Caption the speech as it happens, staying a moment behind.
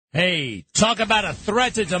Hey, talk about a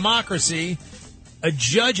threat to democracy. A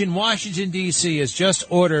judge in Washington, D.C. has just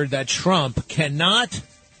ordered that Trump cannot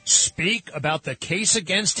speak about the case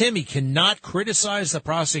against him. He cannot criticize the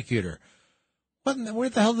prosecutor. Where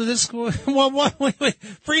the hell did this go? Wait.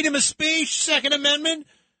 Freedom of speech, Second Amendment?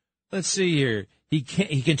 Let's see here. He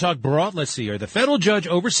can talk broad. Let's see here. The federal judge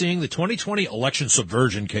overseeing the 2020 election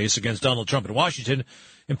subversion case against Donald Trump in Washington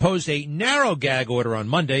imposed a narrow gag order on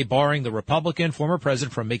Monday, barring the Republican former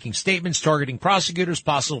president from making statements targeting prosecutors,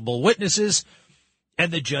 possible witnesses,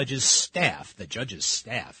 and the judge's staff. The judge's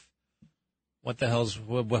staff. What the hell's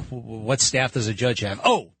what staff does a judge have?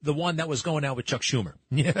 Oh, the one that was going out with Chuck Schumer.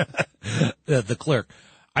 Yeah, the clerk.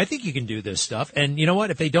 I think you can do this stuff. And you know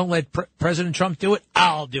what? If they don't let President Trump do it,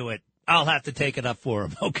 I'll do it. I'll have to take it up for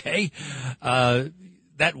him, okay?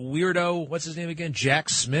 That weirdo, what's his name again? Jack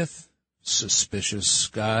Smith? Suspicious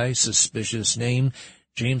guy, suspicious name.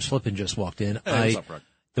 James Flippin just walked in. Hey, what's up, Greg?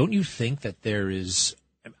 Don't you think that there is,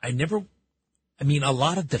 a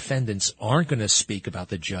lot of defendants aren't going to speak about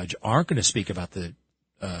the judge, aren't going to speak about the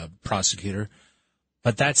prosecutor,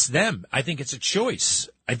 but that's them. I think it's a choice.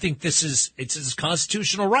 I think it's his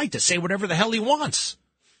constitutional right to say whatever the hell he wants.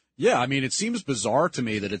 Yeah, I mean, it seems bizarre to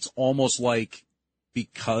me that it's almost like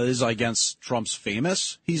because, I guess, Trump's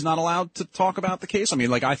famous, he's not allowed to talk about the case. I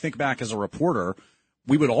mean, like, I think back as a reporter,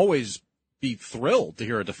 we would always be thrilled to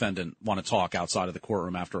hear a defendant want to talk outside of the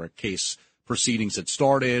courtroom after a case proceedings had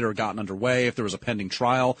started or gotten underway, if there was a pending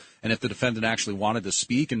trial, and if the defendant actually wanted to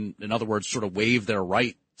speak and, in other words, sort of waive their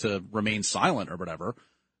right to remain silent or whatever,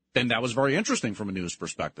 then that was very interesting from a news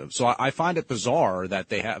perspective. So I find it bizarre that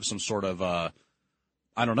they have some sort of,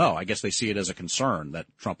 I don't know, I guess they see it as a concern that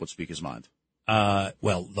Trump would speak his mind.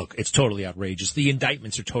 Well, look, it's totally outrageous. The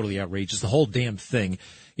indictments are totally outrageous. The whole damn thing,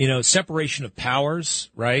 separation of powers,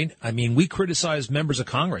 right? I mean, we criticize members of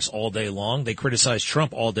Congress all day long. They criticize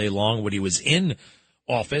Trump all day long when he was in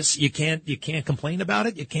office. You can't complain about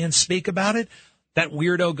it. You can't speak about it. That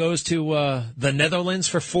weirdo goes to, the Netherlands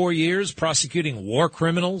for 4 years prosecuting war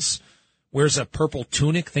criminals, wears a purple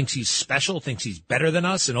tunic, thinks he's special, thinks he's better than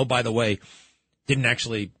us. And oh, by the way, didn't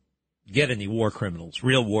actually get any war criminals,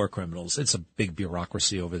 real war criminals. It's a big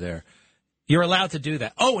bureaucracy over there. You're allowed to do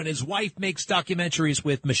that. Oh, and his wife makes documentaries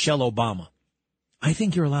with Michelle Obama. I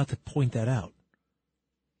think you're allowed to point that out.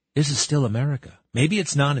 This is still America. Maybe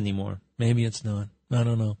it's not anymore. Maybe it's not. I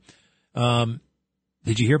don't know.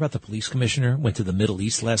 Did you hear about the police commissioner went to the Middle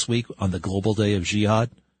East last week on the global day of jihad?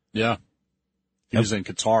 Yeah. He was in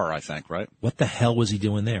Qatar, I think, right? What the hell was he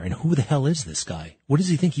doing there? And who the hell is this guy? What does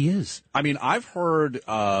he think he is? I mean, I've heard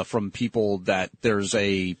from people that there's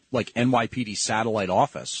a, NYPD satellite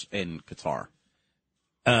office in Qatar.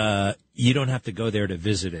 You don't have to go there to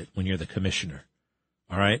visit it when you're the commissioner.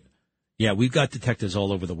 All right? Yeah, we've got detectives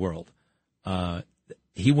all over the world.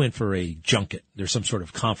 He went for a junket. There's some sort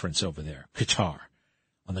of conference over there, Qatar.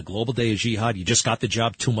 On the global day of jihad, you just got the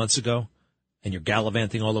job 2 months ago. And you're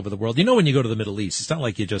gallivanting all over the world. When you go to the Middle East, it's not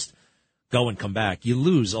like you just go and come back. You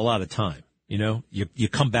lose a lot of time. You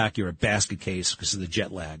come back, you're a basket case because of the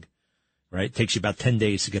jet lag, right? It takes you about 10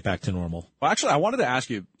 days to get back to normal. Well, actually, I wanted to ask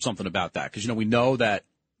you something about that because, we know that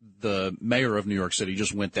the mayor of New York City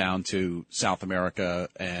just went down to South America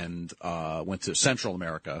and went to Central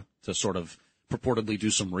America to sort of purportedly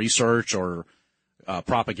do some research or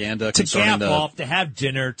propaganda concerning to have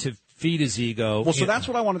dinner, to feed his ego. Well, so that's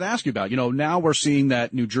what I wanted to ask you about. Now we're seeing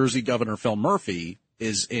that New Jersey Governor Phil Murphy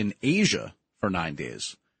is in Asia for 9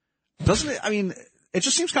 days. Doesn't it? I mean, it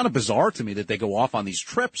just seems kind of bizarre to me that they go off on these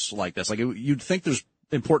trips like this. Like, you'd think there's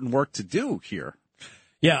important work to do here.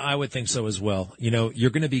 Yeah, I would think so as well. You're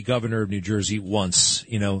going to be governor of New Jersey once,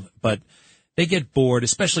 but they get bored,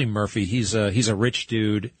 especially Murphy. He's a rich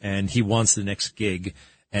dude and he wants the next gig.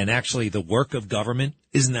 And actually the work of government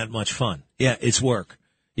isn't that much fun. Yeah, it's work.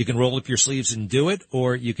 You can roll up your sleeves and do it,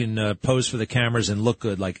 or you can pose for the cameras and look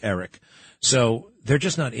good like Eric. So they're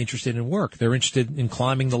just not interested in work. They're interested in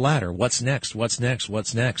climbing the ladder. What's next? What's next?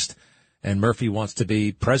 What's next? And Murphy wants to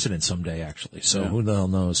be president someday, actually. So Who the hell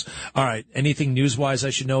knows? All right. Anything news-wise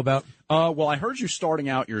I should know about? Well, I heard you starting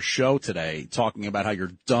out your show today talking about how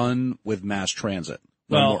you're done with mass transit.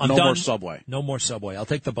 No more subway. No more subway. I'll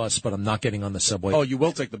take the bus, but I'm not getting on the subway. Oh, you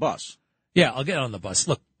will take the bus? Yeah, I'll get on the bus.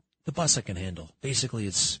 Look. The bus I can handle. Basically,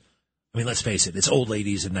 let's face it, it's old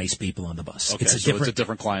ladies and nice people on the bus. Okay, it's a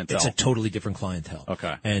different clientele. It's a totally different clientele.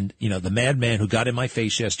 Okay. And, the madman who got in my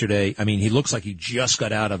face yesterday, he looks like he just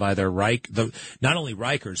got out of either not only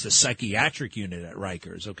Rikers, the psychiatric unit at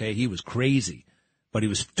Rikers, okay? He was crazy. But he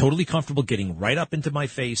was totally comfortable getting right up into my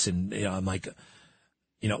face, and I'm like,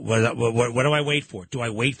 what do I wait for? Do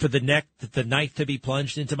I wait for the knife to be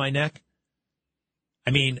plunged into my neck?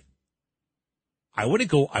 I mean, I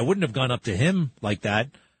wouldn't have gone up to him like that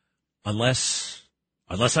unless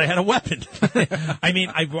I had a weapon. I mean,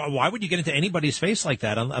 why would you get into anybody's face like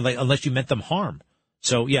that unless you meant them harm?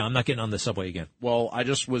 So, yeah, I'm not getting on the subway again. Well, I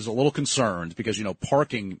just was a little concerned because,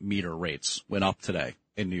 parking meter rates went up today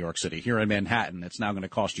in New York City. Here in Manhattan, it's now going to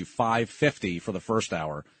cost you $5.50 for the first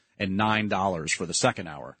hour and $9 for the second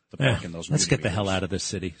hour to park in those. Let's get the hell out of this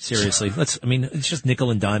city. Seriously. It's just nickel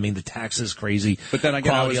and diming. The tax is crazy. But then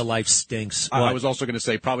again, quality of life stinks. I was also going to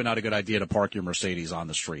say probably not a good idea to park your Mercedes on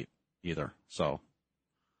the street either. So.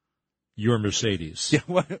 Your Mercedes. Yeah,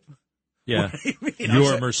 what? Yeah, what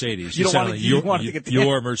your Mercedes. You don't want to get the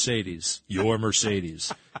your Mercedes. Your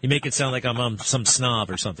Mercedes. You make it sound like I'm some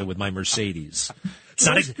snob or something with my Mercedes. It's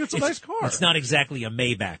a nice car. It's not exactly a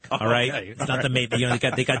Maybach. All right, okay. It's not the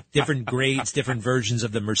Maybach. They got different grades, different versions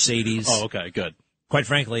of the Mercedes. Oh, okay, good. Quite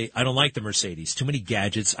frankly, I don't like the Mercedes. Too many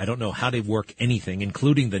gadgets. I don't know how they work anything,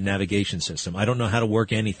 including the navigation system. I don't know how to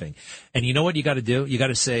work anything. And you know what you got to do? You got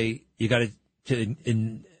to say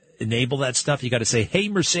enable that stuff, you got to say, "Hey,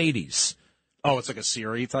 Mercedes." Oh, it's like a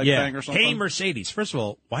Siri type thing or something? Hey, Mercedes. First of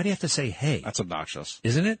all, why do you have to say hey? That's obnoxious.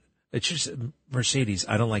 Isn't it? It's just Mercedes.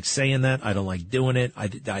 I don't like saying that. I don't like doing it.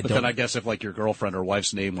 But then I guess if like your girlfriend or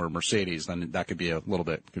wife's name were Mercedes, then that could be a little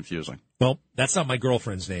bit confusing. Well, that's not my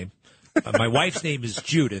girlfriend's name. My wife's name is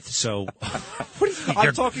Judith, so... What do you think?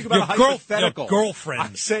 I'm talking about a hypothetical. Your girlfriend.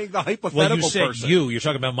 I'm saying the hypothetical you said person. You're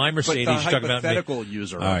talking about my Mercedes. But the you're talking about me. hypothetical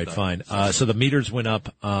user. All right, fine. So the meters went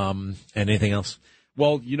up. And anything else?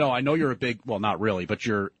 Well, I know you're not really, but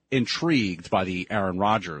you're intrigued by the Aaron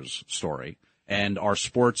Rodgers story. And our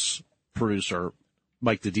sports producer,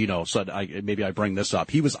 Mike Didino, said maybe I bring this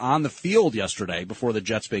up. He was on the field yesterday before the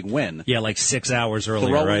Jets' big win. Yeah, like 6 hours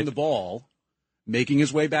earlier, throwing the ball, making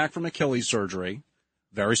his way back from Achilles surgery.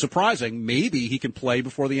 Very surprising. Maybe he can play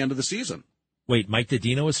before the end of the season. Wait, Mike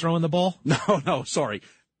Didino was throwing the ball? No, sorry.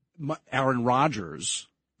 Aaron Rodgers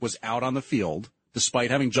was out on the field despite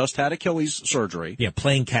having just had Achilles surgery. Yeah,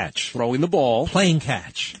 playing catch. Throwing the ball. Playing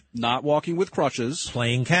catch. Not walking with crutches.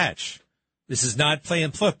 Playing catch. This is not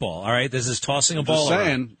playing football, all right? This is tossing a ball around.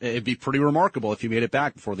 Saying, it'd be pretty remarkable if you made it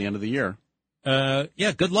back before the end of the year.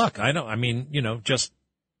 Yeah, good luck. Just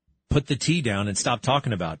put the T down and stop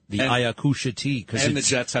talking about the Ayakusha T. And the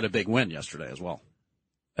Jets had a big win yesterday as well.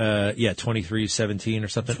 23-17 or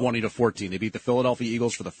something. 20-14. They beat the Philadelphia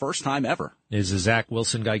Eagles for the first time ever. Is the Zach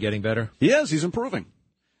Wilson guy getting better? He is. He's improving.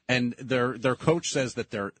 And their coach says that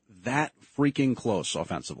they're that freaking close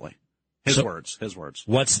offensively. His words.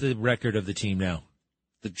 What's the record of the team now?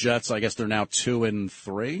 The Jets, I guess they're now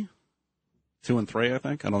 2-3. 2-3, I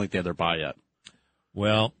think. I don't think they had their bye yet.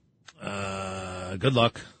 Well, good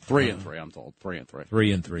luck. 3-3, I'm told. 3-3.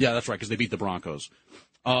 3-3. Yeah, that's right, because they beat the Broncos.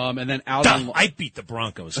 And then I beat the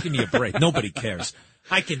Broncos. Give me a break. Nobody cares.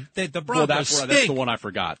 The Broncos stink. That's the one I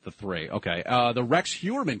forgot, the 3. Okay. The Rex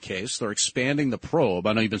Heuerman case, they're expanding the probe.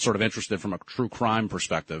 I know you've been sort of interested from a true crime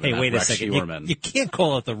perspective. Hey, wait Rex a second. Heuerman. You can't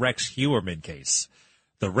call it the Rex Heuerman case.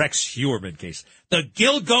 The Rex Heuerman case. The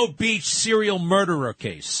Gilgo Beach serial murderer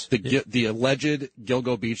case. The alleged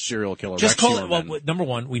Gilgo Beach serial killer, Just Rex call Heuerman. it, well, number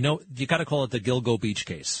one, we know, you gotta call it the Gilgo Beach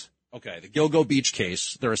case. Okay, the Gilgo Beach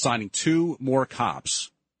case, they're assigning 2 more cops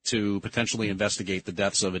to potentially investigate the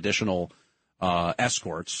deaths of additional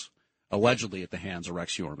escorts, allegedly at the hands of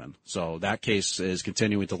Rex Heuerman. So that case is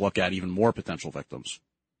continuing to look at even more potential victims.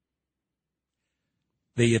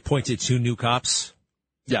 They appointed 2 new cops?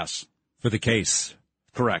 Yes. For the case.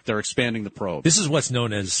 Correct. They're expanding the probe. This is what's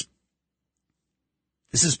known as,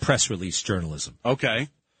 this is press release journalism. Okay.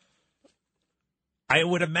 I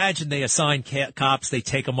would imagine they assign cops, they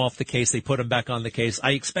take them off the case, they put them back on the case.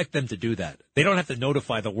 I expect them to do that. They don't have to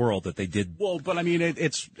notify the world that they did. Well, but I mean,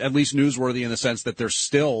 it's at least newsworthy in the sense that they're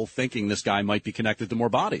still thinking this guy might be connected to more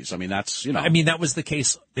bodies. I mean, that's, I mean, that was the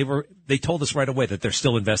case. They told us right away that they're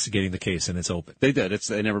still investigating the case and it's open. They did.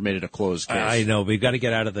 They never made it a closed case. I know. We've got to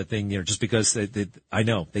get out of the thing here just because I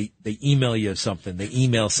know. They email you something. They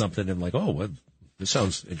email something and like, oh, well, this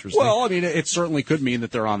sounds interesting. Well, I mean, it certainly could mean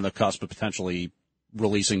that they're on the cusp of potentially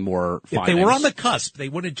releasing more findings. If they were on the cusp, they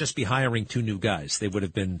wouldn't just be hiring 2 new guys. They would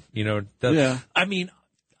have been, yeah. I mean,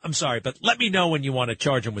 I'm sorry, but let me know when you want to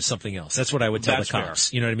charge them with something else. That's what I would tell the cops.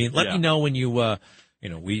 Fair. You know what I mean? Let me know when you,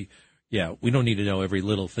 we don't need to know every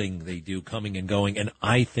little thing they do coming and going. And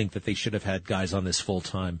I think that they should have had guys on this full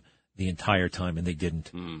time the entire time, and they didn't.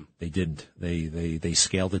 They didn't. They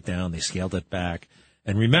scaled it down. They scaled it back.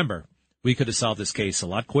 And remember, we could have solved this case a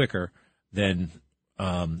lot quicker than,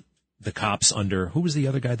 the cops under, who was the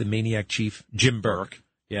other guy, the maniac chief? Jim Burke.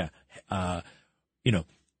 Yeah.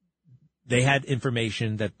 They had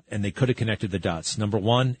information and they could have connected the dots. Number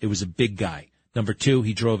one, it was a big guy. Number 2,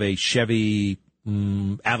 he drove a Chevy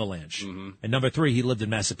Avalanche. And number 3, he lived in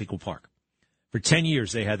Massapequa Park. For 10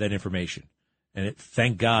 years, they had that information. And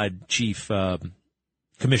thank God, Chief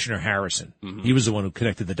Commissioner Harrison, he was the one who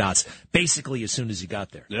connected the dots basically as soon as he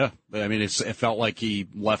got there. Yeah. I mean, it felt like he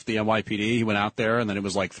left the NYPD, he went out there, and then it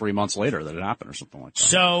was like 3 months later that it happened or something like that.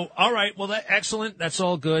 So, all right. Well, excellent. That's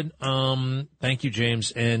all good. Thank you,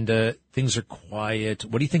 James. And things are quiet.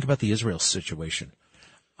 What do you think about the Israel situation?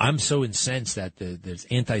 I'm so incensed that there's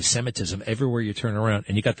anti-Semitism everywhere you turn around,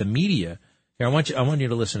 and you got the media. Here, I want you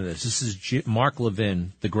to listen to this. This is Mark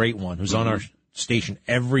Levin, the great one, who's on our station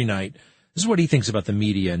every night. This is what he thinks about the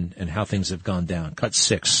media and how things have gone down. Cut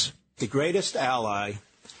 6. The greatest ally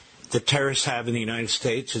that terrorists have in the United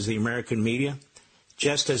States is the American media.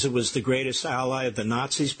 Just as it was the greatest ally of the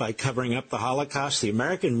Nazis by covering up the Holocaust, the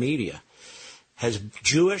American media has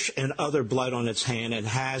Jewish and other blood on its hand and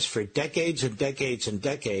has for decades and decades and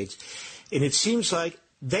decades. And it seems like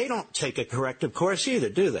they don't take a corrective course either,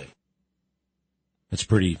 do they? That's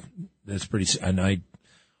pretty, and I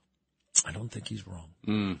don't think he's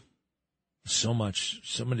wrong.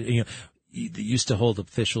 Somebody, they used to hold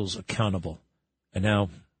officials accountable, and now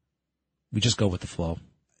we just go with the flow.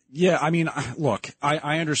 Yeah, I mean, look,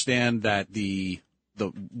 I understand that the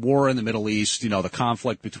war in the Middle East, the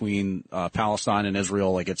conflict between Palestine and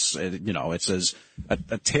Israel, like it's as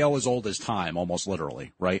a tale as old as time, almost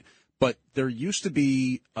literally, right? But there used to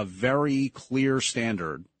be a very clear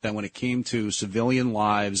standard that when it came to civilian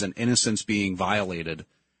lives and innocence being violated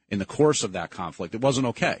in the course of that conflict, it wasn't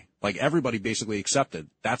okay. Like everybody basically accepted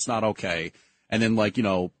that's not okay. And then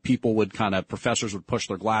people would professors would push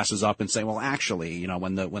their glasses up and say, well, actually,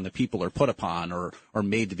 when the people are put upon or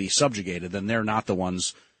made to be subjugated, then they're not the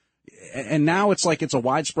ones. And now it's like it's a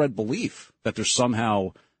widespread belief that there's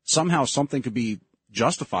somehow something could be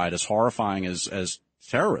justified as horrifying as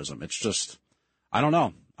terrorism. It's just, I don't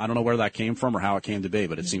know. I don't know where that came from or how it came to be,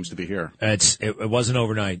 but it seems to be here. It wasn't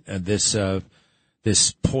overnight.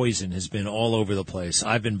 This poison has been all over the place.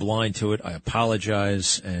 I've been blind to it. I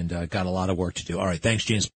apologize, and got a lot of work to do. All right. Thanks, James.